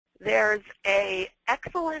There's an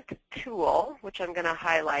excellent tool, which I'm going to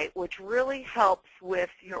highlight, which really helps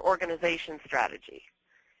with your organization strategy.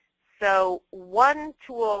 So one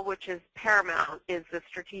tool which is paramount is the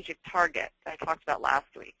strategic target that I talked about last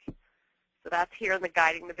week. So that's here in the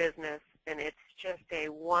Guiding the Business, and it's just a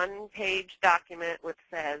one-page document which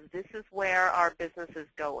says this is where our business is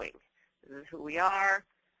going. This is who we are.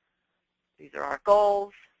 These are our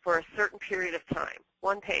goals for a certain period of time.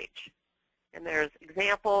 One page. And there's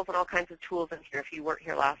examples and all kinds of tools in here if you weren't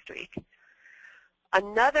here last week.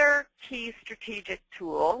 Another key strategic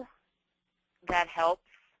tool that helps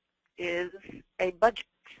is a budget.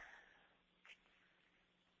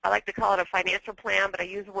 I like to call it a financial plan, but I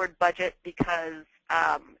use the word budget because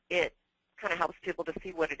it kind of helps people to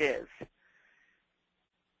see what it is.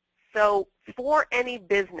 So for any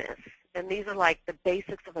business, and these are like the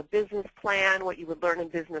basics of a business plan, what you would learn in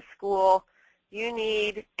business school, you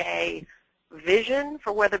need a vision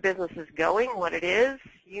for where the business is going, what it is.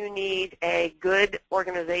 You need a good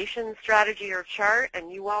organization strategy or chart,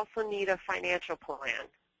 and you also need a financial plan.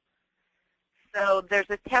 So there's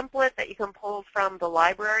a template that you can pull from the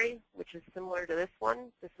library, which is similar to this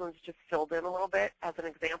one. This one's just filled in a little bit as an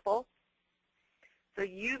example. So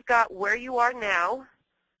you've got where you are now,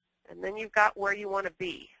 and then you've got where you want to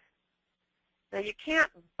be. Now you can't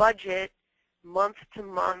budget month to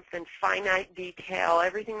month in finite detail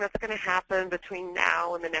everything that's going to happen between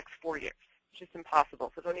now and the next 4 years. It's just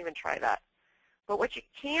impossible, so don't even try that. But what you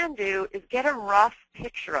can do is get a rough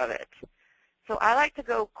picture of it. So I like to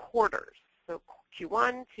go quarters. So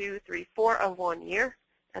Q1, 2, 3, 4 of 1 year,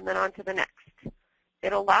 and then on to the next.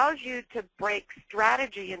 It allows you to break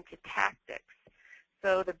strategy into tactics.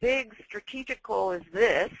 So the big strategic goal is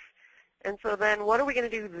this, and so then what are we going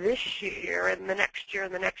to do this year and the next year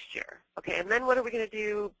and the next year? Okay, and then what are we going to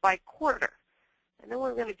do by quarter? And then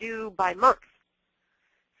what are we going to do by month?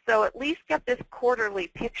 So at least get this quarterly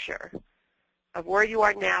picture of where you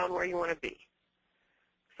are now and where you want to be.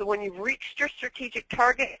 So when you've reached your strategic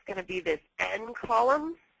target, it's going to be this N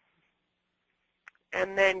column.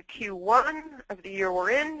 And then Q1 of the year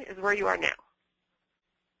we're in is where you are now.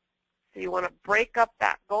 So you want to break up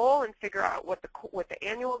that goal and figure out what the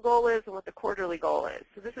annual goal is and what the quarterly goal is.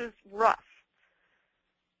 So this is rough.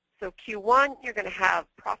 So Q1, you're going to have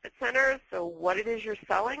profit centers, so what it is you're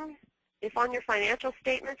selling. If on your financial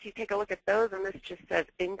statements you take a look at those and this just says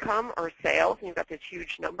income or sales and you've got this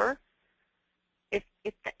huge number,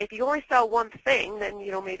 if you only sell one thing, then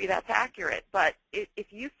maybe that's accurate. But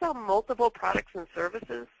if you sell multiple products and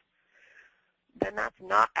services, then that's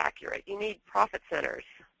not accurate. You need profit centers.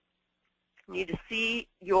 You need to see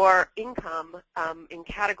your income in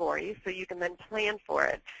categories so you can then plan for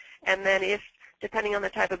it. And then if, depending on the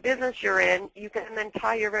type of business you're in, you can then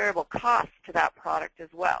tie your variable costs to that product as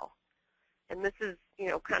well. And this is,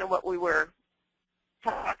 kind of what we were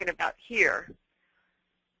talking about here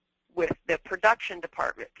with the production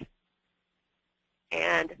department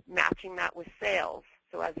and matching that with sales.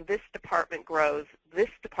 So as this department grows,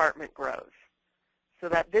 so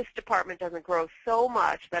that this department doesn't grow so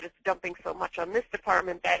much that it's dumping so much on this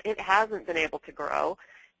department that it hasn't been able to grow,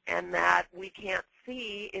 and that we can't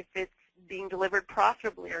see if it's being delivered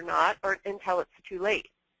profitably or not or until it's too late.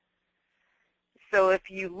 So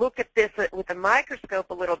if you look at this with a microscope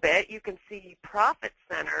a little bit, you can see profit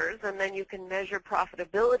centers, and then you can measure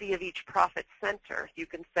profitability of each profit center. You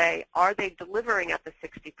can say, are they delivering at the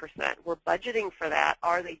 60%? We're budgeting for that.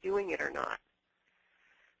 Are they doing it or not?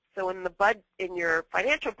 So in your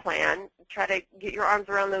financial plan, try to get your arms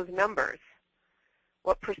around those numbers.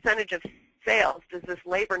 What percentage of sales does this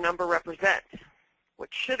labor number represent? What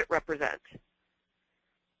should it represent?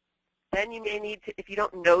 Then you may need to, if you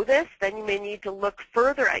don't know this, then you may need to look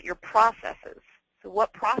further at your processes. So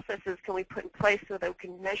what processes can we put in place so that we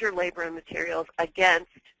can measure labor and materials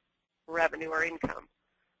against revenue or income?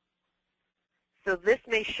 So this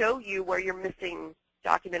may show you where you're missing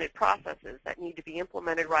documented processes that need to be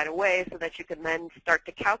implemented right away so that you can then start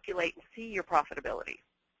to calculate and see your profitability.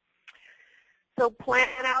 So plan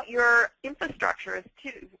out your infrastructure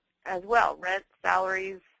as well, rent,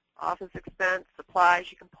 salaries, office expense,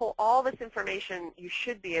 supplies. You can pull all this information, you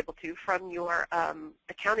should be able to, from your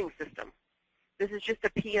accounting system. This is just a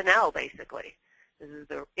P&L basically. This is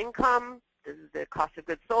the income, this is the cost of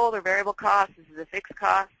goods sold or variable cost, this is the fixed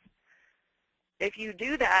cost. If you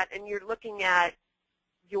do that and you're looking at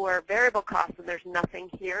your variable costs and there's nothing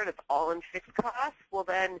here and it's all in fixed costs, well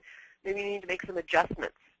then maybe you need to make some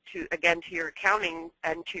adjustments to your accounting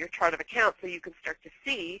and to your chart of accounts so you can start to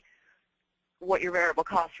see what your variable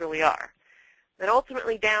costs really are. Then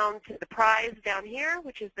ultimately down to the prize down here,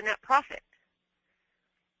 which is the net profit.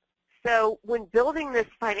 So when building this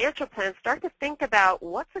financial plan, start to think about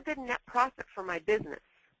what's a good net profit for my business?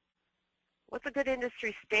 What's a good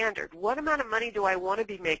industry standard? What amount of money do I want to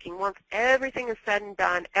be making once everything is said and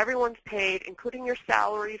done, everyone's paid, including your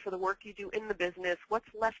salary for the work you do in the business? What's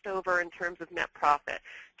left over in terms of net profit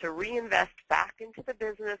to reinvest back into the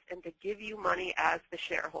business and to give you money as the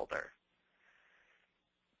shareholder?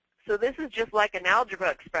 So this is just like an algebra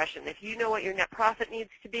expression. If you know what your net profit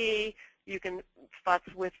needs to be, you can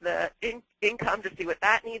futz with the income to see what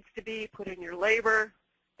that needs to be, put in your labor,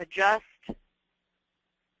 adjust.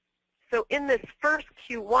 So in this first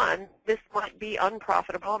Q1, this might be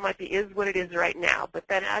unprofitable. It might be is what it is right now. But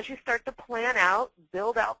then as you start to plan out,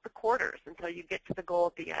 build out the quarters until you get to the goal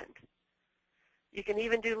at the end. You can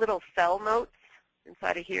even do little cell notes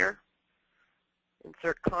inside of here.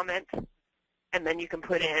 Insert comment. And then you can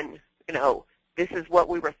put in, this is what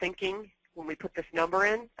we were thinking when we put this number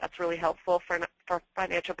in. That's really helpful for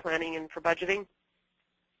financial planning and for budgeting.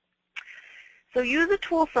 So use a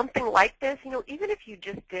tool, something like this. Even if you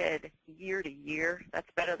just did year to year, that's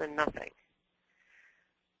better than nothing.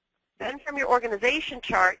 Then from your organization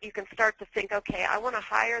chart, you can start to think, okay, I want to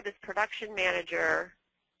hire this production manager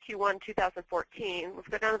Q1 2014. Let's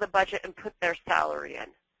go down to the budget and put their salary in.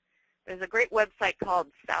 There's a great website called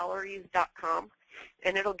salaries.com,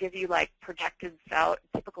 and it'll give you like projected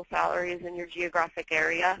typical salaries in your geographic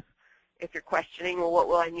area. If you're questioning, well, what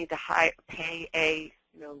will I need to pay a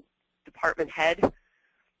department head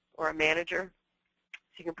or a manager?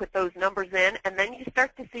 So you can put those numbers in, and then you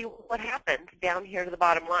start to see what happens down here to the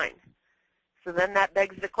bottom line. So then that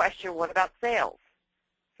begs the question, what about sales?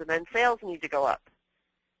 So then sales need to go up.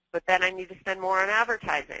 But then I need to spend more on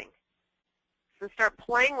advertising. So start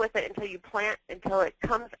playing with it until it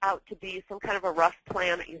comes out to be some kind of a rough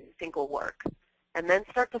plan that you think will work. And then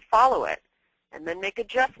start to follow it, and then make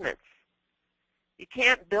adjustments. You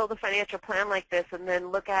can't build a financial plan like this and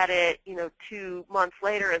then look at it, 2 months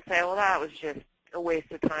later and say, well, that was just a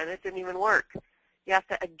waste of time. It didn't even work. You have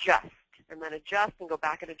to adjust, and then adjust and go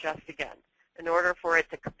back and adjust again in order for it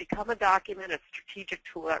to become a document, a strategic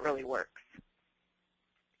tool that really works.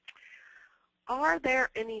 Are there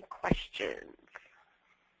any questions?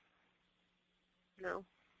 No?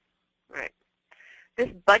 All right. This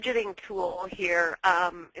budgeting tool here,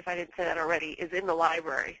 if I didn't say that already, is in the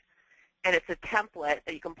library. And it's a template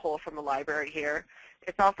that you can pull from the library here.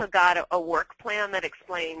 It's also got a work plan that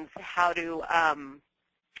explains how to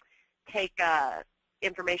take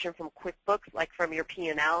information from QuickBooks, like from your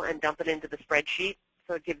P&L, and dump it into the spreadsheet.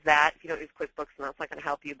 So it gives that. If you don't use QuickBooks, then that's not going to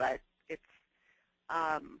help you, but it's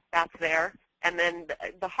that's there. And then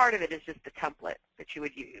the heart of it is just the template that you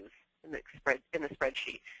would use in the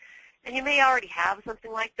spreadsheet. And you may already have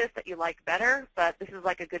something like this that you like better, but this is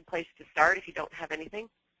like a good place to start if you don't have anything.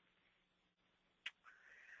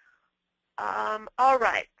 All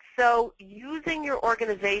right, so using your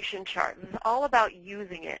organization chart. This is all about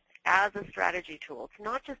using it as a strategy tool. It's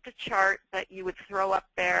not just a chart that you would throw up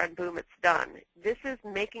there and boom, it's done. This is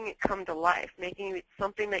making it come to life, making it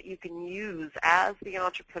something that you can use as the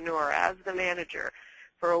entrepreneur, as the manager,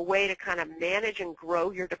 for a way to kind of manage and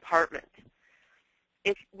grow your department.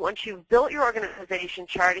 Once you've built your organization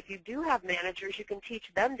chart, if you do have managers, you can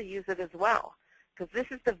teach them to use it as well. Because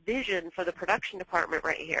this is the vision for the production department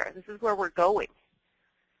right here. This is where we're going.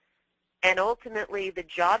 And ultimately, the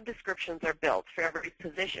job descriptions are built for every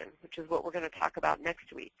position, which is what we're going to talk about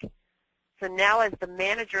next week. So now as the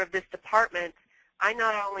manager of this department, I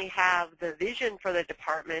not only have the vision for the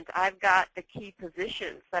department, I've got the key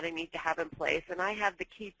positions that I need to have in place, and I have the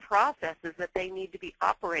key processes that they need to be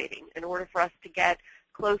operating in order for us to get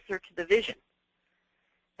closer to the vision.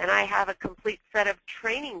 And I have a complete set of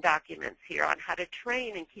training documents here on how to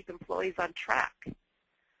train and keep employees on track.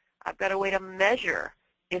 I've got a way to measure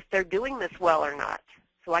if they're doing this well or not,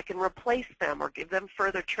 so I can replace them or give them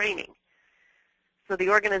further training. So the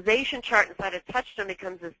organization chart inside of Touchstone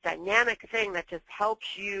becomes this dynamic thing that just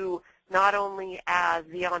helps you not only as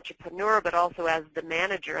the entrepreneur, but also as the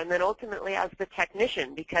manager, and then ultimately as the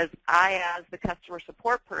technician, because I, as the customer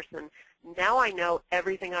support person, now I know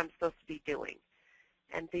everything I'm supposed to be doing.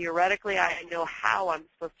 And theoretically, I know how I'm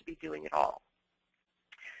supposed to be doing it all.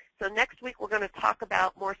 So next week, we're going to talk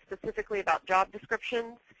about more specifically about job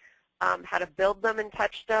descriptions, how to build them in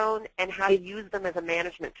Touchstone, and how to use them as a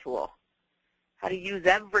management tool. How to use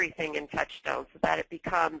everything in Touchstone so that it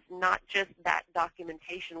becomes not just that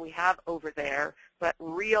documentation we have over there, but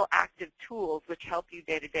real active tools which help you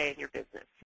day to day in your business.